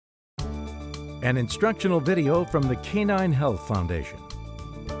An instructional video from the Canine Health Foundation.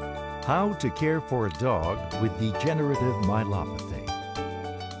 How to care for a dog with degenerative myelopathy.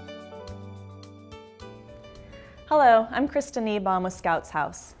 Hello, I'm Krista Niebaum with Scouts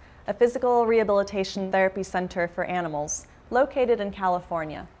House, a physical rehabilitation therapy center for animals located in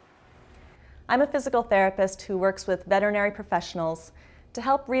California. I'm a physical therapist who works with veterinary professionals to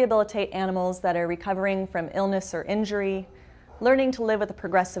help rehabilitate animals that are recovering from illness or injury, learning to live with a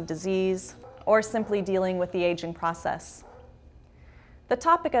progressive disease, or simply dealing with the aging process. The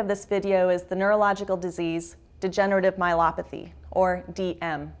topic of this video is the neurological disease Degenerative Myelopathy, or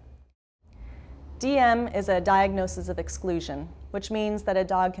DM. DM is a diagnosis of exclusion, which means that a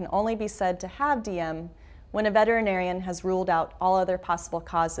dog can only be said to have DM when a veterinarian has ruled out all other possible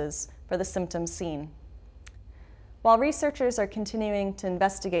causes for the symptoms seen. While researchers are continuing to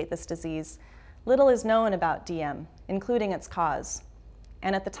investigate this disease, little is known about DM, including its cause.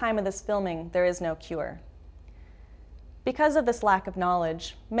 And at the time of this filming, there is no cure. Because of this lack of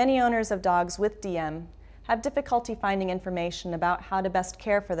knowledge, many owners of dogs with DM have difficulty finding information about how to best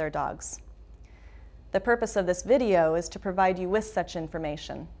care for their dogs. The purpose of this video is to provide you with such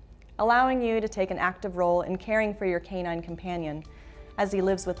information, allowing you to take an active role in caring for your canine companion as he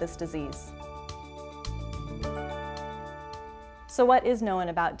lives with this disease. So what is known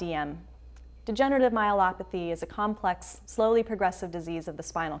about DM? Degenerative myelopathy is a complex, slowly progressive disease of the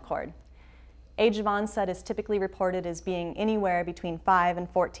spinal cord. Age of onset is typically reported as being anywhere between 5 and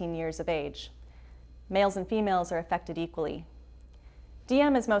 14 years of age. Males and females are affected equally.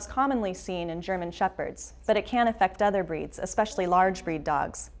 DM is most commonly seen in German Shepherds, but it can affect other breeds, especially large breed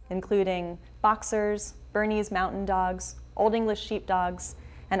dogs, including Boxers, Bernese Mountain Dogs, Old English Sheepdogs,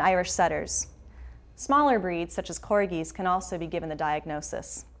 and Irish Setters. Smaller breeds, such as Corgis, can also be given the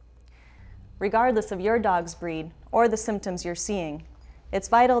diagnosis. Regardless of your dog's breed or the symptoms you're seeing, it's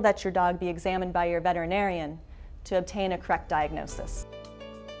vital that your dog be examined by your veterinarian to obtain a correct diagnosis.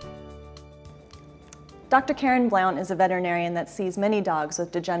 Dr. Karen Blount is a veterinarian that sees many dogs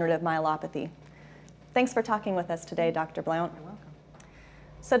with degenerative myelopathy. Thanks for talking with us today, Dr. Blount. You're welcome.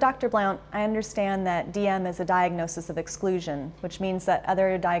 So, Dr. Blount, I understand that DM is a diagnosis of exclusion, which means that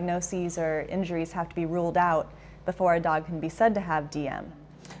other diagnoses or injuries have to be ruled out before a dog can be said to have DM.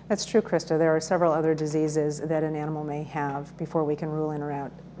 That's true, Krista. There are several other diseases that an animal may have before we can rule in or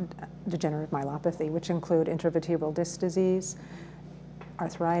out degenerative myelopathy, which include intravertebral disc disease,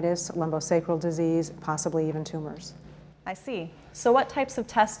 arthritis, lumbosacral disease, possibly even tumors. I see. So what types of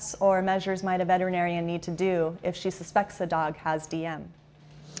tests or measures might a veterinarian need to do if she suspects a dog has DM?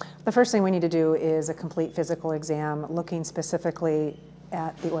 The first thing we need to do is a complete physical exam, looking specifically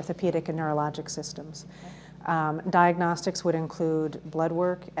at the orthopedic and neurologic systems. Diagnostics would include blood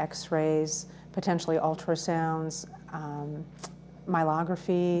work, x-rays, potentially ultrasounds,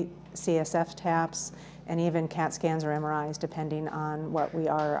 myelography, CSF taps, and even CAT scans or MRIs, depending on what we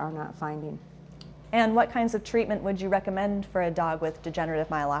are or are not finding. And what kinds of treatment would you recommend for a dog with degenerative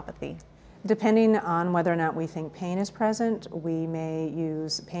myelopathy? Depending on whether or not we think pain is present, we may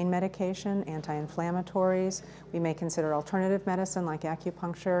use pain medication, anti-inflammatories. We may consider alternative medicine like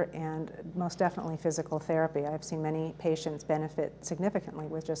acupuncture, and most definitely physical therapy. I've seen many patients benefit significantly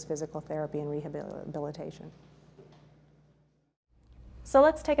with just physical therapy and rehabilitation. So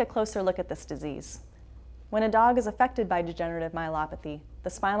let's take a closer look at this disease. When a dog is affected by degenerative myelopathy,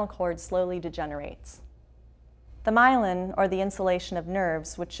 the spinal cord slowly degenerates. The myelin, or the insulation of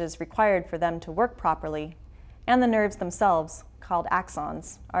nerves, which is required for them to work properly, and the nerves themselves, called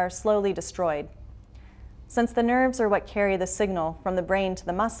axons, are slowly destroyed. Since the nerves are what carry the signal from the brain to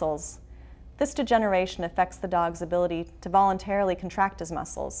the muscles, this degeneration affects the dog's ability to voluntarily contract his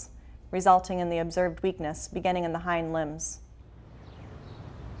muscles, resulting in the observed weakness beginning in the hind limbs.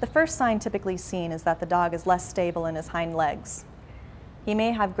 The first sign typically seen is that the dog is less stable in his hind legs. He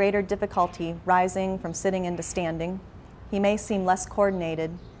may have greater difficulty rising from sitting into standing. He may seem less coordinated,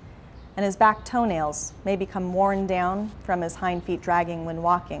 and his back toenails may become worn down from his hind feet dragging when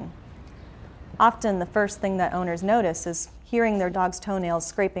walking. Often the first thing that owners notice is hearing their dog's toenails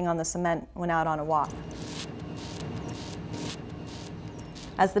scraping on the cement when out on a walk.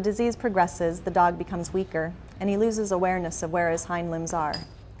 As the disease progresses, the dog becomes weaker, and he loses awareness of where his hind limbs are.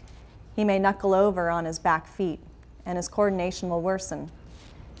 He may knuckle over on his back feet, and his coordination will worsen.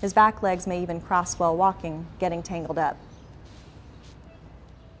 His back legs may even cross while walking, getting tangled up.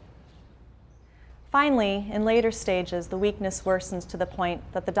 Finally, in later stages, the weakness worsens to the point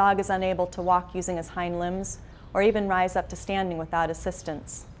that the dog is unable to walk using his hind limbs or even rise up to standing without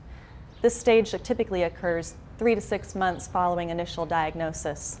assistance. This stage typically occurs 3 to 6 months following initial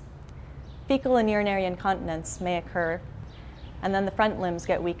diagnosis. Fecal and urinary incontinence may occur, and then the front limbs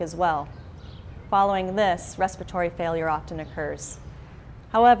get weak as well. Following this, respiratory failure often occurs.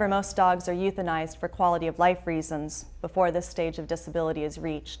 However, most dogs are euthanized for quality of life reasons before this stage of disability is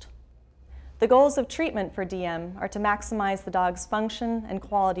reached. The goals of treatment for DM are to maximize the dog's function and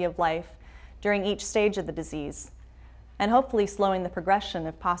quality of life during each stage of the disease, and hopefully slowing the progression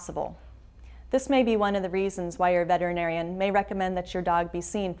if possible. This may be one of the reasons why your veterinarian may recommend that your dog be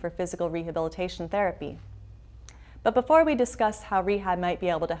seen for physical rehabilitation therapy. But before we discuss how rehab might be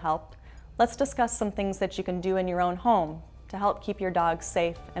able to help, let's discuss some things that you can do in your own home to help keep your dog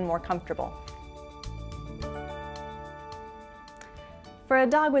safe and more comfortable. For a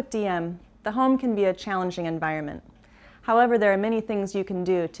dog with DM, the home can be a challenging environment. However, there are many things you can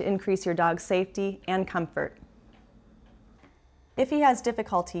do to increase your dog's safety and comfort. If he has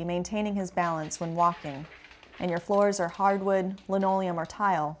difficulty maintaining his balance when walking, and your floors are hardwood, linoleum, or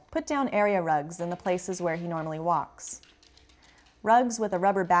tile, put down area rugs in the places where he normally walks. Rugs with a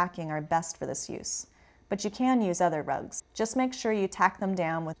rubber backing are best for this use, but you can use other rugs. Just make sure you tack them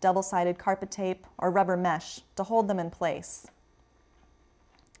down with double-sided carpet tape or rubber mesh to hold them in place.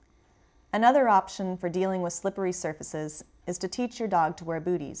 Another option for dealing with slippery surfaces is to teach your dog to wear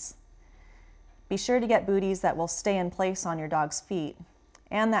booties. Be sure to get booties that will stay in place on your dog's feet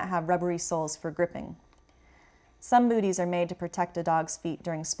and that have rubbery soles for gripping. Some booties are made to protect a dog's feet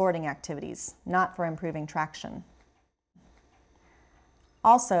during sporting activities, not for improving traction.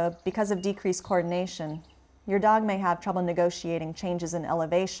 Also, because of decreased coordination, your dog may have trouble negotiating changes in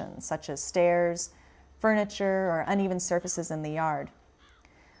elevation, such as stairs, furniture, or uneven surfaces in the yard.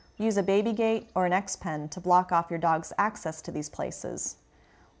 Use a baby gate or an X-pen to block off your dog's access to these places,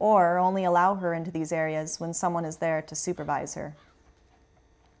 or only allow her into these areas when someone is there to supervise her.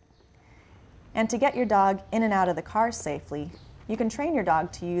 And to get your dog in and out of the car safely, you can train your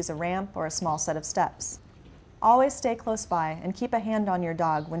dog to use a ramp or a small set of steps. Always stay close by and keep a hand on your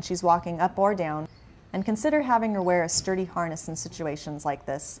dog when she's walking up or down, and consider having her wear a sturdy harness in situations like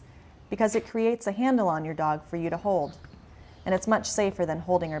this, because it creates a handle on your dog for you to hold, and it's much safer than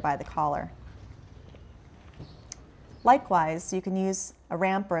holding her by the collar. Likewise, you can use a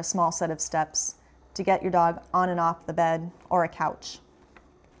ramp or a small set of steps to get your dog on and off the bed or a couch.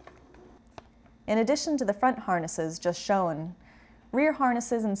 In addition to the front harnesses just shown, rear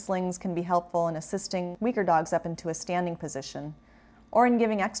harnesses and slings can be helpful in assisting weaker dogs up into a standing position, or in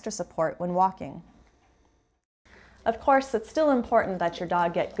giving extra support when walking. Of course, it's still important that your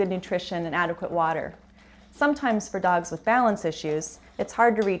dog get good nutrition and adequate water. Sometimes for dogs with balance issues, it's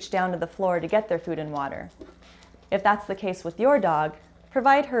hard to reach down to the floor to get their food and water. If that's the case with your dog,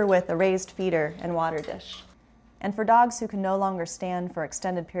 provide her with a raised feeder and water dish. And for dogs who can no longer stand for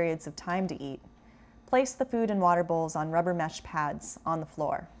extended periods of time to eat, place the food and water bowls on rubber mesh pads on the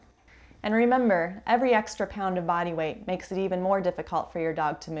floor. And remember, every extra pound of body weight makes it even more difficult for your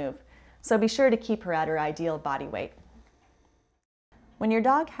dog to move, so be sure to keep her at her ideal body weight. When your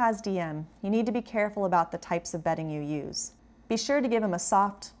dog has DM, you need to be careful about the types of bedding you use. Be sure to give him a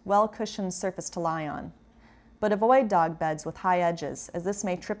soft, well-cushioned surface to lie on, but avoid dog beds with high edges, as this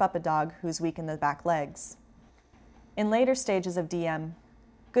may trip up a dog who's weak in the back legs. In later stages of DM,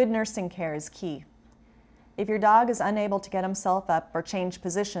 good nursing care is key. If your dog is unable to get himself up or change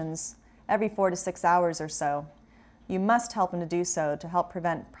positions every 4 to 6 hours or so, you must help him to do so to help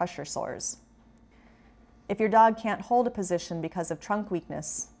prevent pressure sores. If your dog can't hold a position because of trunk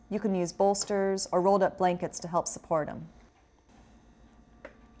weakness, you can use bolsters or rolled up blankets to help support him.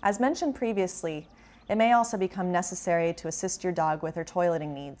 As mentioned previously, it may also become necessary to assist your dog with her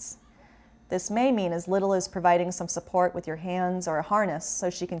toileting needs. This may mean as little as providing some support with your hands or a harness so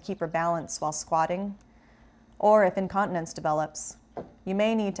she can keep her balance while squatting, or if incontinence develops, you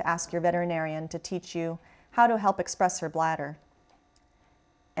may need to ask your veterinarian to teach you how to help express her bladder.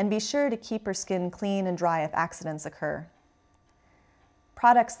 And be sure to keep her skin clean and dry if accidents occur.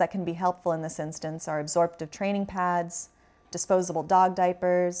 Products that can be helpful in this instance are absorptive training pads, disposable dog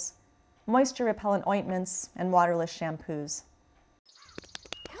diapers, moisture repellent ointments, and waterless shampoos.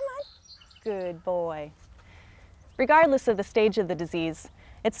 Come on. Good boy. Regardless of the stage of the disease,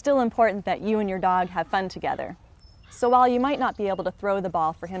 it's still important that you and your dog have fun together. So while you might not be able to throw the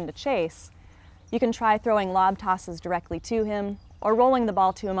ball for him to chase, you can try throwing lob tosses directly to him or rolling the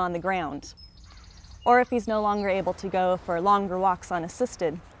ball to him on the ground. Or if he's no longer able to go for longer walks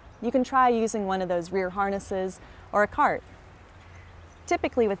unassisted, you can try using one of those rear harnesses or a cart.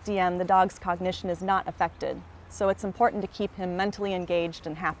 Typically with DM, the dog's cognition is not affected, so it's important to keep him mentally engaged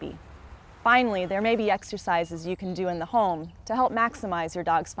and happy. Finally, there may be exercises you can do in the home to help maximize your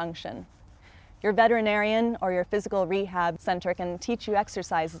dog's function. Your veterinarian or your physical rehab center can teach you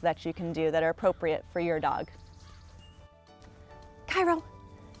exercises that you can do that are appropriate for your dog. Cairo,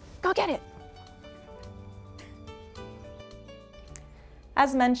 go get it.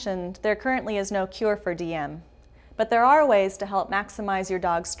 As mentioned, there currently is no cure for DM, but there are ways to help maximize your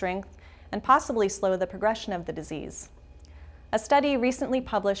dog's strength and possibly slow the progression of the disease. A study recently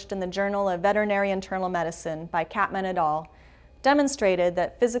published in the Journal of Veterinary Internal Medicine by Catman et al. Demonstrated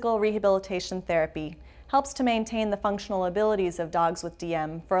that physical rehabilitation therapy helps to maintain the functional abilities of dogs with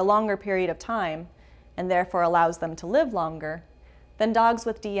DM for a longer period of time, and therefore allows them to live longer, than dogs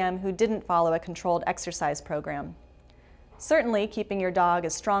with DM who didn't follow a controlled exercise program. Certainly, keeping your dog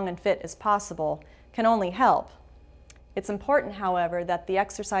as strong and fit as possible can only help. It's important, however, that the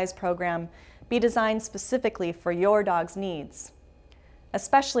exercise program be designed specifically for your dog's needs.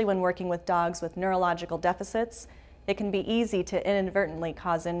 Especially when working with dogs with neurological deficits, it can be easy to inadvertently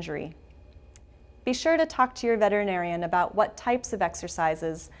cause injury. Be sure to talk to your veterinarian about what types of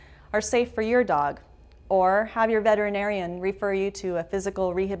exercises are safe for your dog, or have your veterinarian refer you to a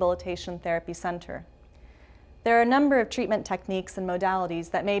physical rehabilitation therapy center. There are a number of treatment techniques and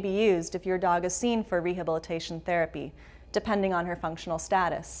modalities that may be used if your dog is seen for rehabilitation therapy, depending on her functional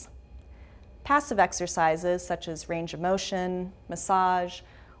status. Passive exercises such as range of motion, massage,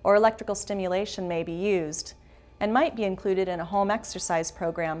 or electrical stimulation may be used and might be included in a home exercise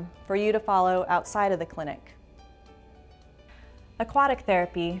program for you to follow outside of the clinic. Aquatic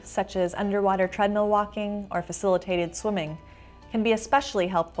therapy, such as underwater treadmill walking or facilitated swimming, can be especially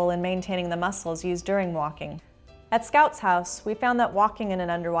helpful in maintaining the muscles used during walking. At Scout's House, we found that walking in an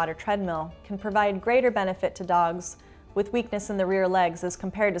underwater treadmill can provide greater benefit to dogs with weakness in the rear legs as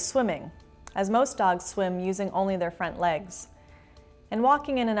compared to swimming, as most dogs swim using only their front legs. And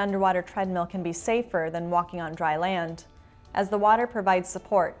walking in an underwater treadmill can be safer than walking on dry land, as the water provides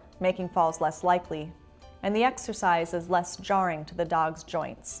support, making falls less likely, and the exercise is less jarring to the dog's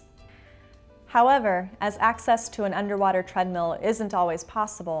joints. However, as access to an underwater treadmill isn't always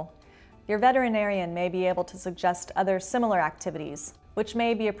possible, your veterinarian may be able to suggest other similar activities, which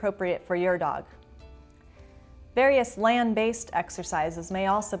may be appropriate for your dog. Various land-based exercises may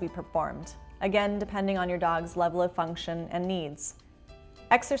also be performed, again depending on your dog's level of function and needs.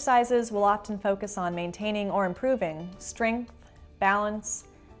 Exercises will often focus on maintaining or improving strength, balance,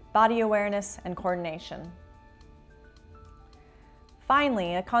 body awareness, and coordination.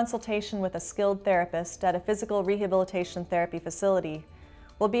 Finally, a consultation with a skilled therapist at a physical rehabilitation therapy facility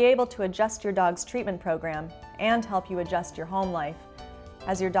will be able to adjust your dog's treatment program and help you adjust your home life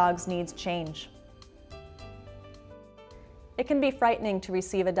as your dog's needs change. It can be frightening to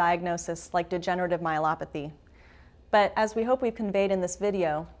receive a diagnosis like degenerative myelopathy, but as we hope we've conveyed in this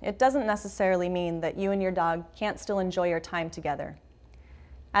video, it doesn't necessarily mean that you and your dog can't still enjoy your time together.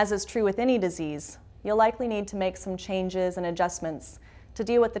 As is true with any disease, you'll likely need to make some changes and adjustments to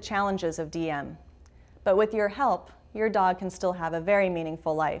deal with the challenges of DM. But with your help, your dog can still have a very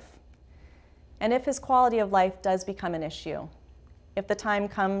meaningful life. And if his quality of life does become an issue, if the time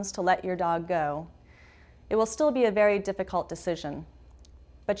comes to let your dog go, it will still be a very difficult decision.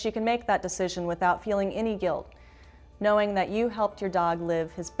 But you can make that decision without feeling any guilt, knowing that you helped your dog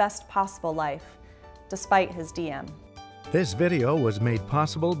live his best possible life, despite his DM. This video was made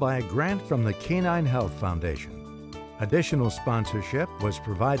possible by a grant from the Canine Health Foundation. Additional sponsorship was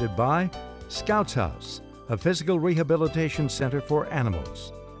provided by Scout's House, a physical rehabilitation center for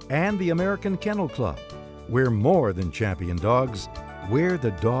animals, and the American Kennel Club. We're more than champion dogs, we're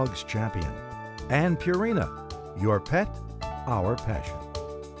the dog's champion. And Purina, your pet, our passion.